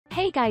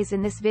Hey guys,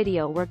 in this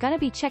video we're gonna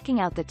be checking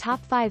out the top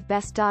 5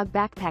 best dog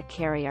backpack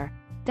carrier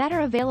that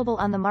are available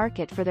on the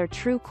market for their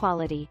true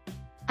quality.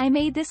 I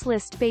made this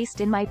list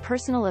based in my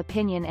personal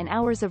opinion and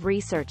hours of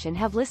research and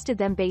have listed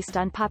them based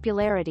on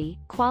popularity,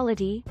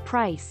 quality,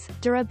 price,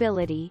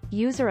 durability,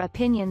 user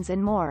opinions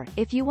and more.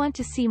 If you want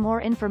to see more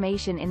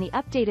information in the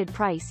updated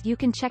price, you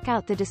can check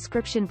out the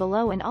description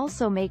below and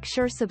also make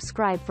sure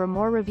subscribe for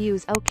more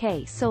reviews.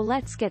 Okay, so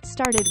let's get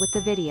started with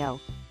the video.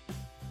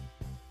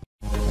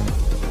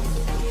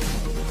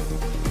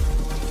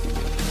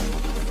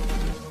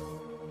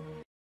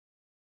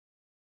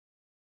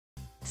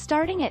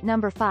 Starting at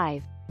number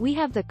 5, we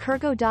have the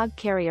Kurgo Dog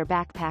Carrier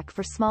Backpack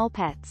for small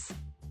pets.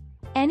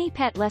 Any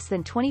pet less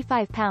than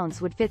 25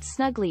 pounds would fit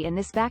snugly in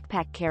this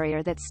backpack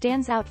carrier that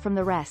stands out from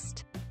the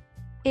rest.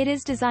 It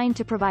is designed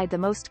to provide the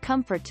most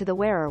comfort to the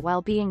wearer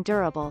while being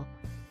durable.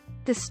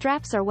 The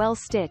straps are well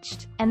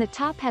stitched, and the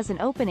top has an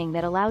opening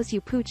that allows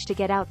you pooch to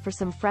get out for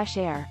some fresh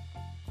air.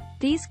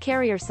 These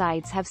carrier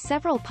sides have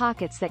several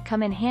pockets that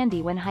come in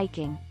handy when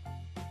hiking.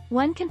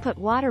 One can put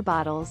water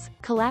bottles,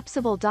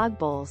 collapsible dog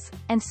bowls,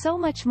 and so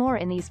much more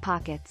in these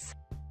pockets.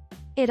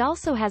 It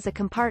also has a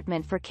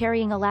compartment for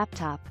carrying a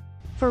laptop.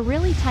 For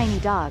really tiny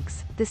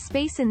dogs, the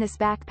space in this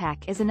backpack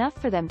is enough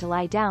for them to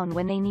lie down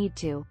when they need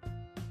to.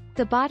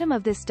 The bottom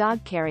of this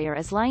dog carrier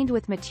is lined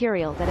with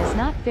material that is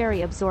not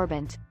very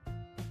absorbent.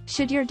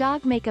 Should your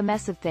dog make a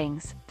mess of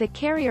things, the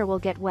carrier will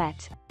get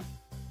wet.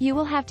 You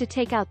will have to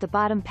take out the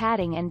bottom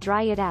padding and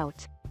dry it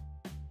out.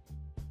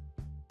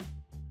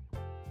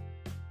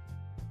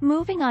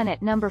 Moving on,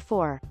 at number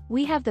 4,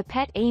 we have the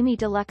PetAmi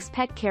Deluxe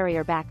Pet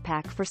Carrier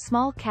Backpack for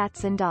small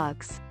cats and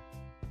dogs.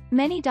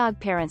 Many dog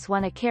parents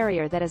want a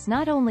carrier that is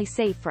not only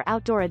safe for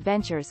outdoor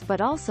adventures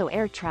but also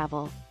air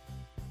travel.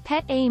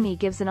 PetAmi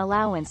gives an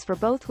allowance for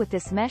both with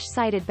this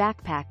mesh-sided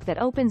backpack that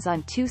opens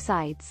on two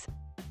sides.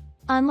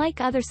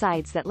 Unlike other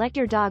sides that let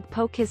your dog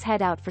poke his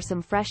head out for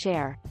some fresh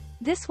air,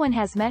 this one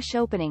has mesh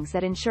openings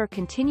that ensure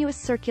continuous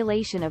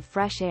circulation of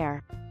fresh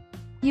air.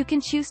 You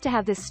can choose to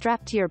have this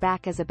strapped to your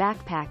back as a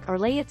backpack or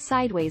lay it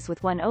sideways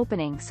with one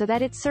opening so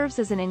that it serves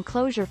as an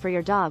enclosure for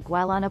your dog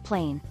while on a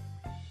plane.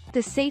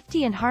 The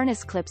safety and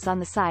harness clips on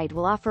the side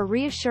will offer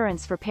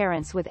reassurance for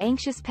parents with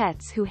anxious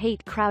pets who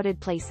hate crowded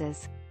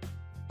places.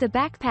 The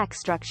backpack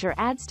structure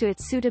adds to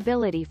its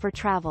suitability for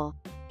travel.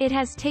 It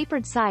has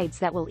tapered sides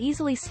that will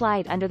easily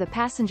slide under the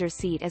passenger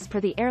seat as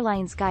per the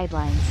airline's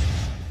guidelines.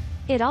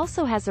 It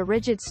also has a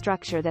rigid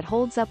structure that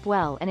holds up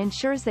well and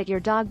ensures that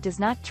your dog does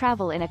not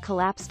travel in a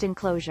collapsed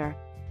enclosure.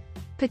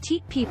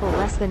 Petite people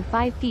less than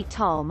 5 feet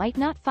tall might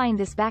not find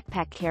this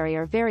backpack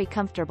carrier very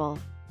comfortable.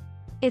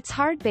 Its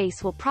hard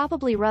base will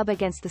probably rub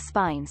against the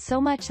spine so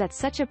much that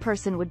such a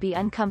person would be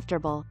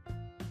uncomfortable.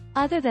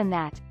 Other than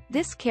that,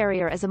 this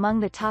carrier is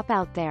among the top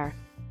out there.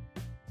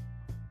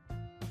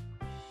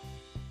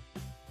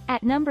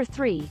 At number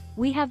 3,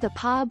 we have the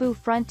Pawaboo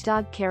Front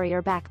Dog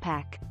Carrier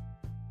Backpack.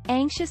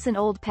 Anxious and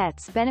old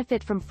pets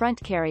benefit from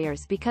front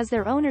carriers because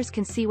their owners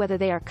can see whether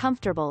they are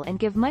comfortable and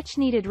give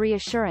much-needed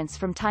reassurance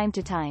from time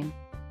to time.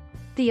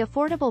 The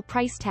affordable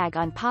price tag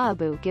on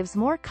Pawaboo gives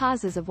more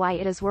causes of why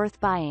it is worth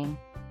buying.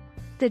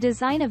 The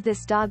design of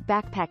this dog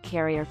backpack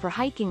carrier for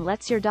hiking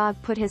lets your dog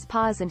put his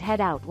paws and head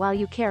out while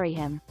you carry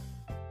him.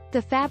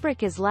 The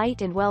fabric is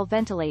light and well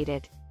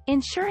ventilated,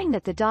 ensuring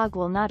that the dog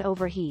will not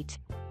overheat.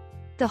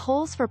 The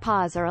holes for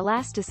paws are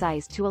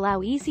elasticized to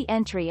allow easy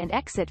entry and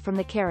exit from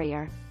the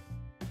carrier.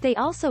 They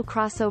also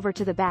cross over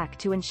to the back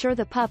to ensure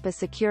the pup is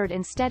secured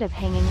instead of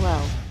hanging low.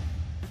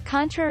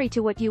 Contrary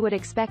to what you would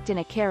expect in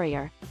a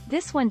carrier,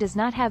 this one does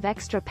not have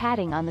extra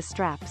padding on the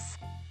straps.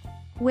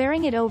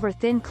 Wearing it over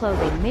thin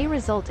clothing may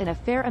result in a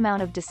fair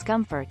amount of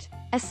discomfort,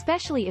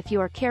 especially if you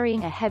are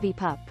carrying a heavy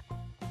pup.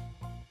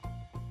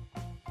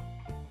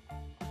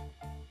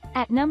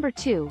 At number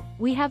 2,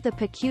 we have the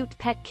Pecute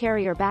Pet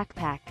Carrier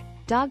Backpack,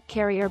 Dog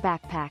Carrier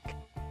Backpack.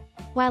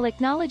 While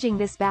acknowledging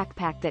this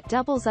backpack that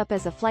doubles up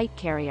as a flight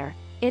carrier,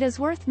 it is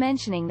worth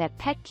mentioning that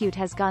Pecute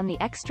has gone the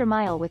extra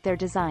mile with their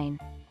design.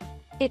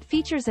 It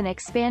features an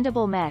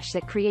expandable mesh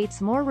that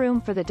creates more room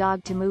for the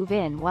dog to move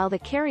in while the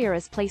carrier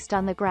is placed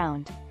on the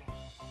ground.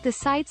 The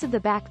sides of the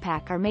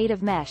backpack are made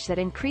of mesh that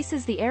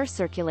increases the air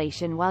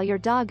circulation while your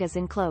dog is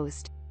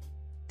enclosed.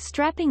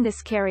 Strapping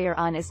this carrier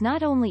on is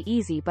not only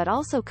easy but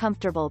also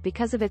comfortable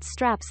because of its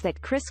straps that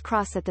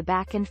crisscross at the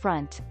back and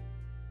front.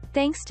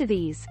 Thanks to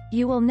these,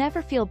 you will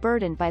never feel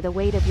burdened by the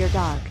weight of your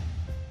dog.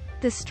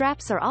 The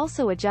straps are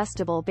also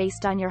adjustable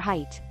based on your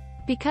height.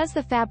 Because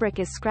the fabric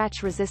is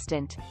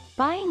scratch-resistant,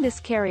 buying this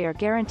carrier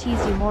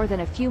guarantees you more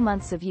than a few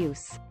months of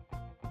use.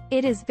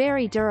 It is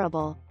very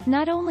durable.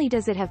 Not only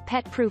does it have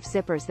pet-proof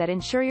zippers that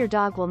ensure your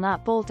dog will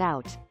not bolt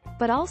out,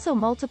 but also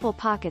multiple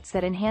pockets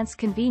that enhance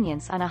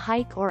convenience on a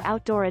hike or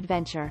outdoor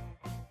adventure.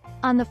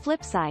 On the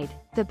flip side,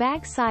 the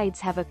bag sides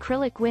have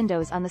acrylic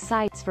windows on the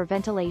sides for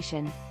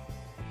ventilation.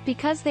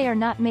 Because they are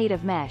not made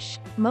of mesh,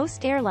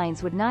 most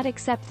airlines would not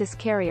accept this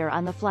carrier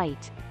on the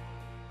flight.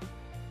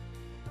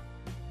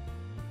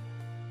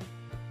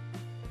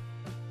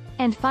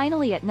 And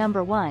finally, at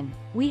number 1,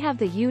 we have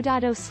the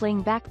Yudodo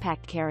Sling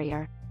Backpack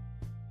Carrier.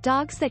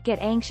 Dogs that get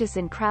anxious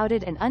in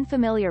crowded and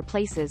unfamiliar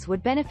places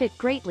would benefit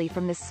greatly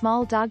from this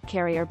small dog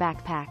carrier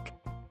backpack.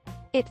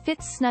 It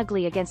fits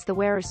snugly against the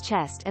wearer's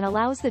chest and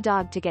allows the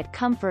dog to get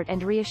comfort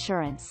and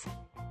reassurance.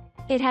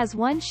 It has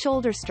one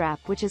shoulder strap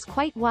which is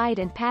quite wide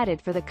and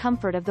padded for the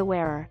comfort of the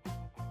wearer.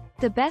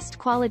 The best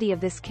quality of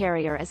this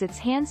carrier is its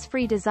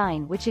hands-free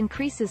design, which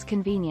increases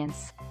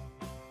convenience.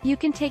 You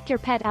can take your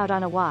pet out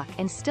on a walk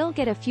and still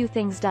get a few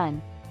things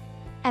done.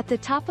 At the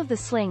top of the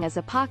sling is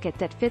a pocket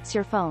that fits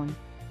your phone.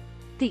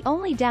 The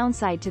only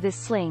downside to this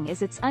sling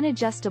is its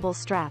unadjustable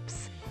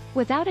straps.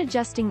 Without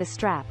adjusting the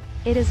strap,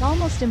 it is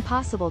almost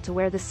impossible to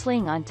wear the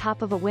sling on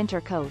top of a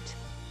winter coat.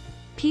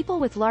 People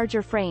with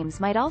larger frames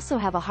might also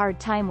have a hard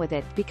time with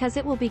it because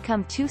it will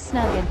become too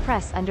snug and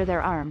press under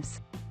their arms.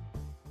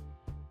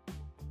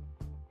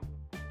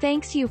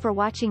 Thanks you for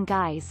watching,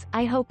 guys.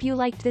 I hope you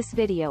liked this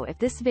video. If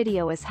this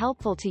video is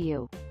helpful to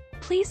you,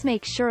 please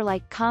make sure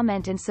like,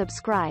 comment and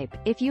subscribe.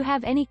 If you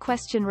have any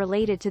question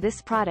related to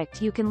this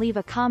product, you can leave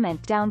a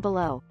comment down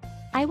below.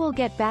 I will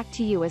get back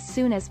to you as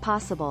soon as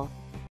possible.